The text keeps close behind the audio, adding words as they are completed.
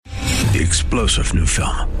The explosive new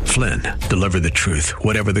film, Flynn, deliver the truth,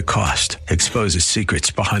 whatever the cost, exposes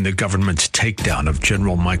secrets behind the government's takedown of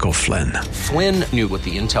General Michael Flynn. Flynn knew what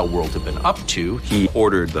the intel world had been up to. He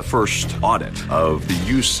ordered the first audit of the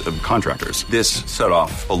use of contractors. This set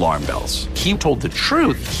off alarm bells. He told the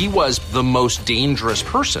truth. He was the most dangerous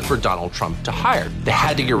person for Donald Trump to hire. They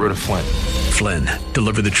had to get rid of Flynn. Flynn,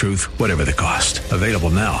 deliver the truth, whatever the cost. Available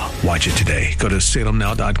now. Watch it today. Go to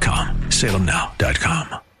salemnow.com.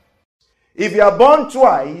 salemnow.com. If you are born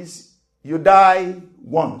twice, you die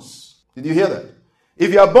once. Did you hear that?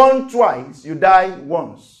 If you are born twice, you die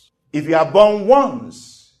once. If you are born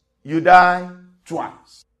once, you die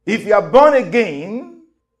twice. If you are born again,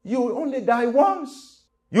 you only die once.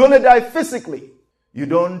 You only die physically. You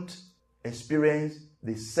don't experience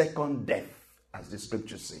the second death, as the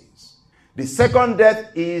scripture says. The second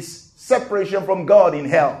death is separation from God in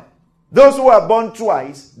hell. Those who are born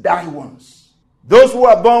twice die once. Those who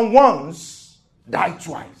are born once die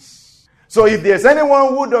twice. So if there's anyone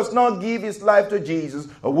who does not give his life to Jesus,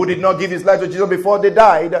 or who did not give his life to Jesus before they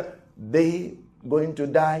died, they going to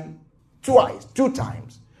die twice, 2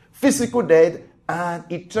 times. Physical death and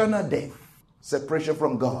eternal death. Separation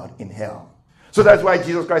from God in hell. So that's why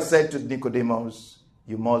Jesus Christ said to Nicodemus,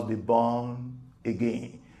 you must be born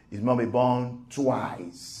again. You must be born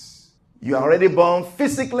twice. You are already born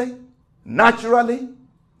physically, naturally.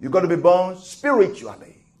 You've got to be born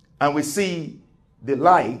spiritually. And we see the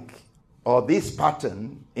like or this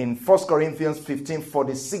pattern in 1 Corinthians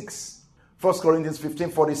 15:46. 1 Corinthians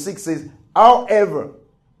 15:46 says, however,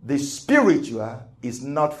 the spiritual is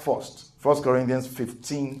not first. 1 Corinthians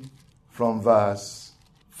 15 from verse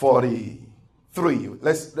 43.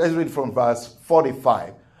 Let's read from verse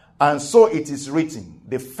 45. And so it is written,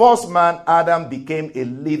 the first man, Adam, became a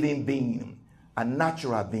living being, a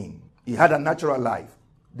natural being. He had a natural life.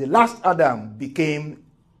 The last Adam became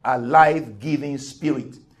a life-giving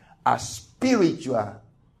spirit, a spiritual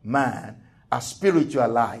man, a spiritual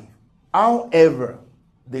life. However,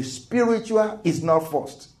 the spiritual is not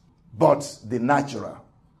first, but the natural.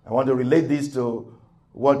 I want to relate this to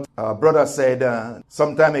what our brother said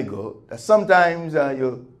some time ago, that sometimes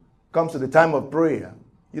you come to the time of prayer,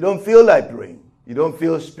 you don't feel like praying, you don't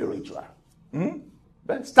feel spiritual.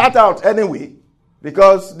 But start out anyway.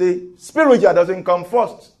 Because the spiritual doesn't come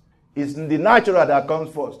first. It's the natural that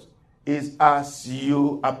comes first. It's as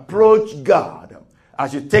you approach God,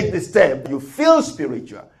 as you take the step, you feel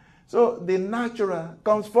spiritual. So the natural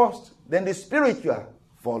comes first. Then the spiritual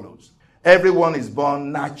follows. Everyone is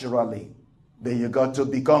born naturally. Then you got to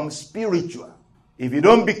become spiritual. If you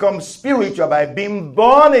don't become spiritual by being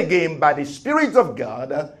born again by the Spirit of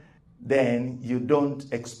God, then you don't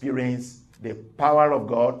experience the power of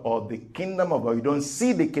God or the kingdom of God. You don't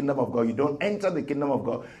see the kingdom of God. You don't enter the kingdom of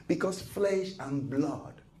God because flesh and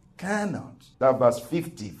blood cannot. That verse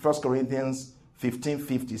 50, 1 Corinthians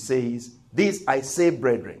 15:50 says, this I say,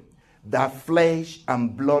 brethren, that flesh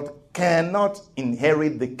and blood cannot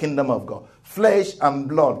inherit the kingdom of God. Flesh and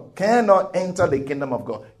blood cannot enter the kingdom of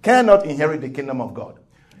God, cannot inherit the kingdom of God.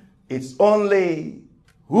 It's only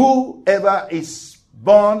whoever is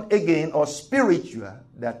born again or spiritual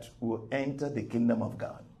that will enter the kingdom of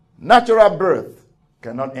God. Natural birth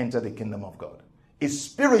cannot enter the kingdom of God. It's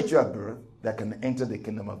spiritual birth that can enter the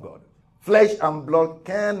kingdom of God. Flesh and blood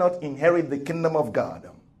cannot inherit the kingdom of God.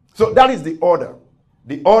 So that is the order.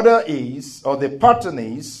 The order is, or the pattern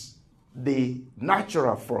is, the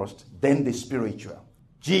natural first, then the spiritual.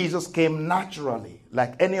 Jesus came naturally,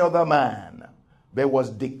 like any other man, but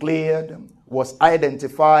was declared, was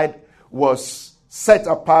identified, was set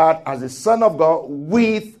apart as the Son of God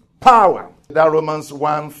with power. That Romans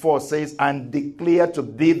 1:4 says, and declared to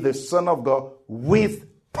be the Son of God with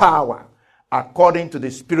power, according to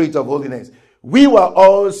the Spirit of holiness. We were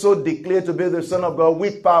also declared to be the Son of God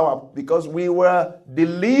with power because we were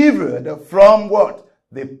delivered from what?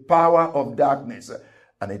 The power of darkness.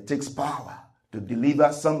 And it takes power to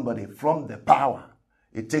deliver somebody from the power.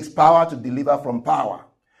 It takes power to deliver from power.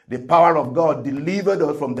 The power of God delivered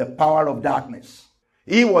us from the power of darkness.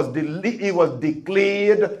 He was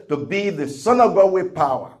declared to be the Son of God with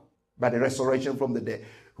power by the resurrection from the dead.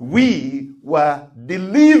 We were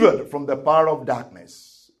delivered from the power of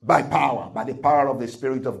darkness by power, by the power of the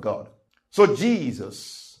Spirit of God. So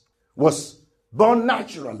Jesus was born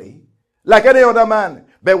naturally, like any other man,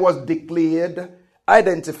 but was declared,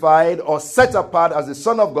 identified, or set apart as the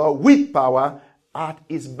Son of God with power at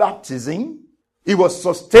his baptism. He was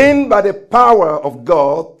sustained by the power of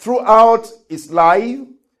God throughout his life,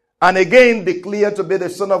 and again declared to be the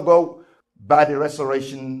Son of God by the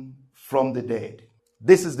resurrection from the dead.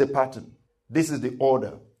 This is the pattern. This is the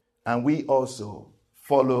order. And we also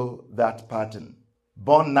follow that pattern.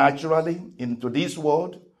 Born naturally into this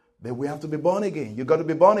world, but we have to be born again. You got to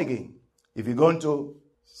be born again. If you're going to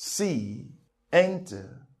see,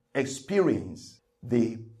 enter, experience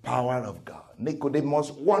the power of God.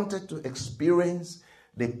 Nicodemus wanted to experience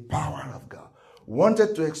the power of God.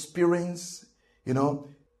 Wanted to experience,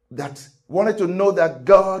 wanted to know that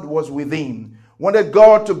God was with him. Wanted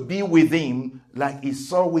God to be with him like he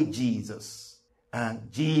saw with Jesus.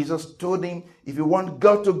 And Jesus told him, if you want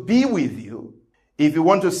God to be with you, if you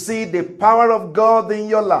want to see the power of God in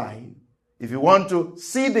your life, if you want to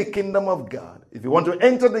see the kingdom of God, if you want to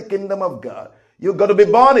enter the kingdom of God, you've got to be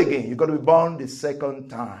born again. You've got to be born the second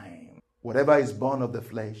time. Whatever is born of the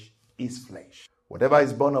flesh is flesh. Whatever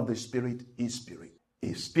is born of the spirit is spirit.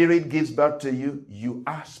 If spirit gives birth to you, you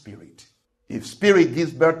are spirit. If spirit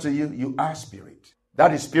gives birth to you, you are spirit.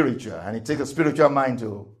 That is spiritual. And it takes a spiritual mind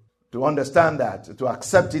to understand that, to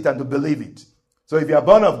accept it and to believe it. So if you are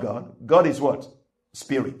born of God, God is what?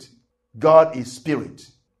 Spirit. God is spirit.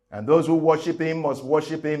 And those who worship him must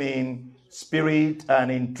worship him in spirit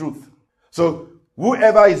and in truth. So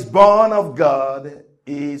whoever is born of God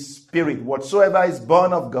is spirit. Whatsoever is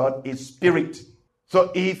born of God is spirit.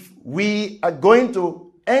 So if we are going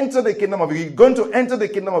to enter the kingdom of God, you're going to enter the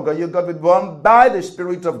kingdom of God, you've got to be born by the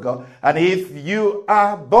Spirit of God. And if you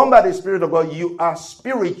are born by the Spirit of God, you are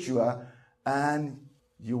spiritual and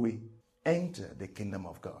you will enter the kingdom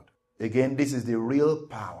of God. Again, this is the real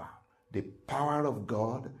power. The power of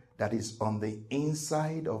God that is on the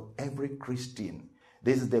inside of every Christian.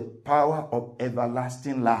 This is the power of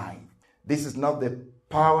everlasting life. This is not the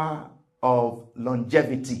power of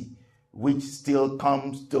longevity, which still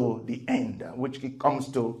comes to the end, which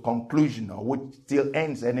comes to conclusion, or which still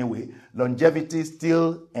ends anyway. Longevity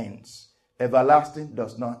still ends. Everlasting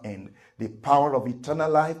does not end. The power of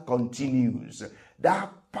eternal life continues.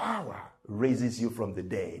 That power raises you from the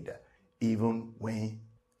dead, even when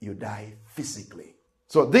you die physically.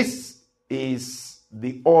 So this is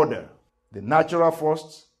the order. The natural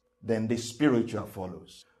first, then the spiritual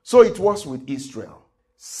follows. So it was with Israel,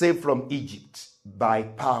 saved from Egypt by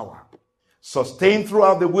power, sustained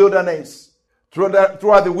throughout the wilderness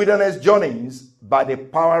journeys by the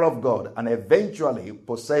power of God, and eventually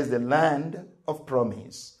possessed the land of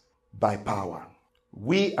promise by power.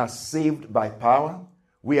 We are saved by power,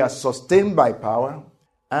 we are sustained by power,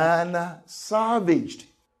 and salvaged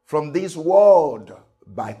from this world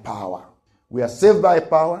by power. We are saved by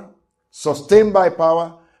power, sustained by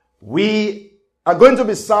power. We are going to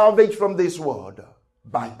be salvaged from this world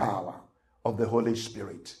by power of the Holy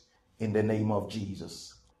Spirit in the name of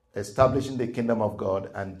Jesus, establishing the kingdom of God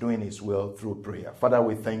and doing his will through prayer. Father,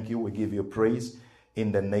 we thank you. We give you praise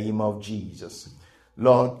in the name of Jesus.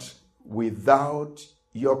 Lord, without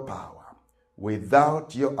your power,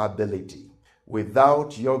 without your ability,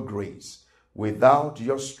 without your grace, without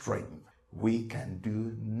your strength, we can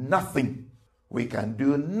do nothing. We can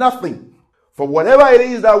do nothing. For whatever it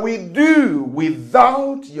is that we do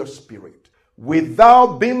without your spirit,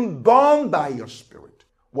 without being born by your spirit,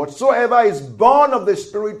 whatsoever is born of the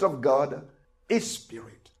Spirit of God is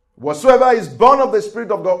spirit. Whatsoever is born of the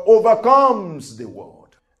Spirit of God overcomes the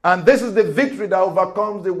world. And this is the victory that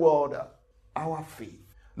overcomes the world, our faith.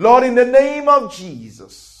 Lord, in the name of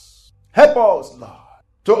Jesus, help us, Lord,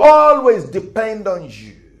 to always depend on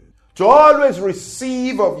you, to always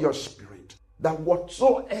receive of your Spirit, that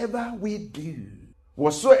whatsoever we do,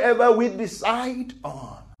 whatsoever we decide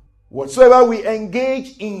on, whatsoever we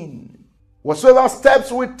engage in, whatsoever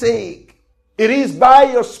steps we take, it is by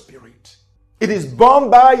your Spirit. It is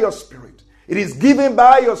born by your Spirit. It is given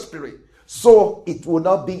by your Spirit. So it will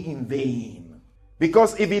not be in vain.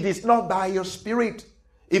 Because if it is not by your Spirit,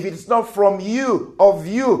 if it is not from you, of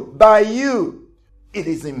you, by you, it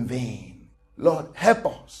is in vain. Lord, help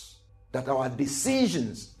us that our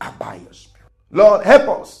decisions are by your Spirit. Lord,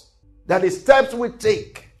 help us that the steps we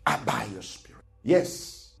take are by your Spirit.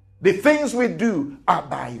 Yes, the things we do are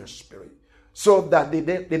by your Spirit. So that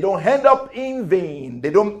they don't end up in vain.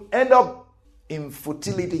 They don't end up in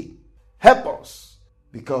futility. Help us,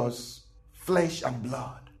 because flesh and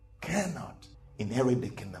blood cannot inherit the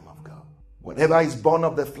kingdom of God. Whatever is born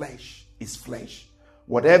of the flesh is flesh.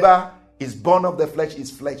 Whatever is born of the flesh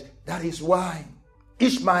is flesh. That is why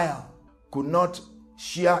Ishmael could not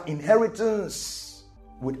share inheritance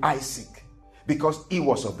with Isaac, because he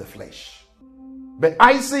was of the flesh. But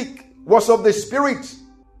Isaac was of the Spirit,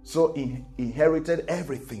 so he inherited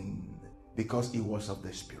everything because he was of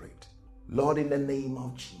the Spirit. Lord, in the name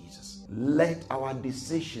of Jesus, let our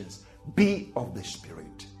decisions be of the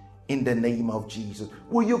Spirit. In the name of Jesus,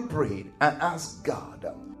 will you pray and ask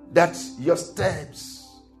God that your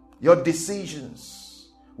steps, your decisions,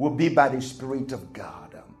 will be by the Spirit of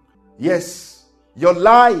God. Yes, your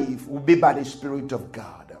life will be by the Spirit of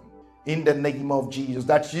God. In the name of Jesus,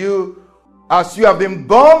 that you, as you have been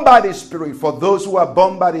born by the Spirit, for those who are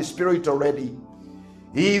born by the Spirit already,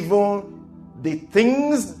 even the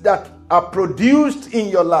things that are produced in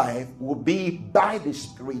your life will be by the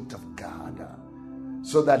Spirit of God,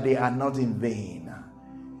 so that they are not in vain.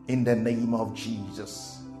 In the name of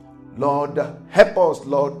Jesus. Lord, help us,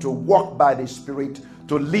 Lord, to walk by the Spirit,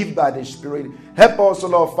 to live by the Spirit. Help us,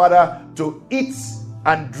 Lord Father, to eat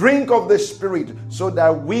and drink of the Spirit, so that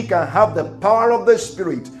we can have the power of the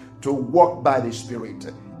Spirit to walk by the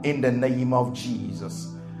Spirit, in the name of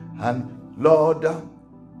Jesus. And Lord,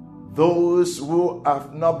 those who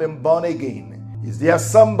have not been born again, is there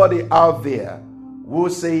somebody out there who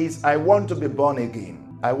says, I want to be born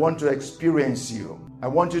again? I want to experience you. I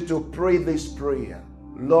want you to pray this prayer.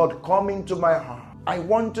 Lord, come into my heart. I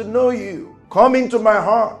want to know you. Come into my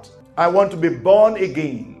heart. I want to be born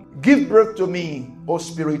again. Give birth to me, O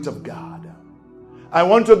Spirit of God. I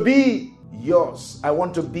want to be yours. I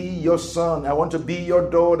want to be your son. I want to be your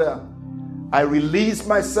daughter. I release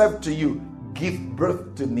myself to you. Give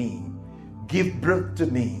birth to me. Give birth to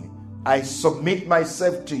me. I submit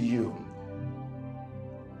myself to you.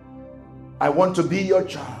 I want to be your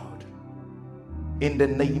child. In the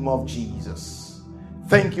name of Jesus.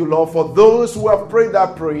 Thank you, Lord, for those who have prayed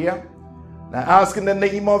that prayer. Now ask in the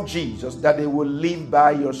name of Jesus that they will live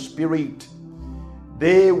by your Spirit.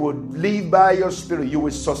 They would live by your Spirit. You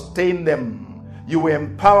will sustain them. You will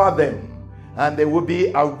empower them. And they will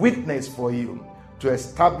be a witness for you to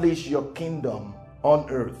establish your kingdom on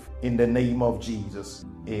earth. In the name of Jesus.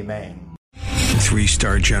 Amen.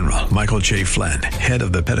 3-star General Michael J. Flynn, head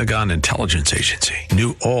of the Pentagon Intelligence Agency,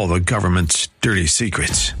 knew all the government's dirty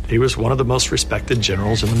secrets. He was one of the most respected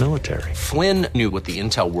generals in the military. Flynn knew what the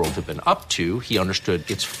intel world had been up to. He understood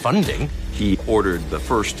its funding. He ordered the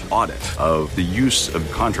first audit of the use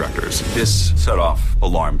of contractors. This set off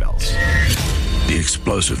alarm bells. The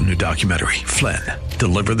explosive new documentary, Flynn,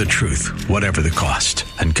 Deliver the Truth, Whatever the Cost,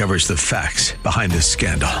 uncovers the facts behind this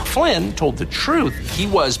scandal. Flynn told the truth. He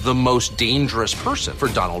was the most dangerous person for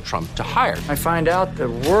Donald Trump to hire. I find out the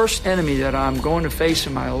worst enemy that I'm going to face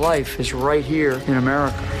in my life is right here in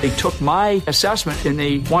America. They took my assessment and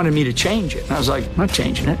they wanted me to change it. And I was like, I'm not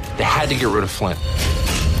changing it. They had to get rid of Flynn.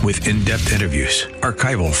 With in-depth interviews,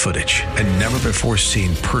 archival footage, and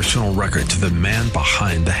never-before-seen personal records of the man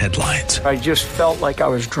behind the headlines. I just felt like I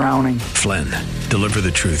was drowning. Flynn, Deliver the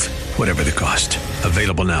Truth, Whatever the Cost.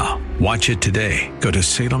 Available now. Watch it today. Go to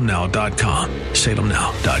salemnow.com.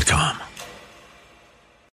 salemnow.com.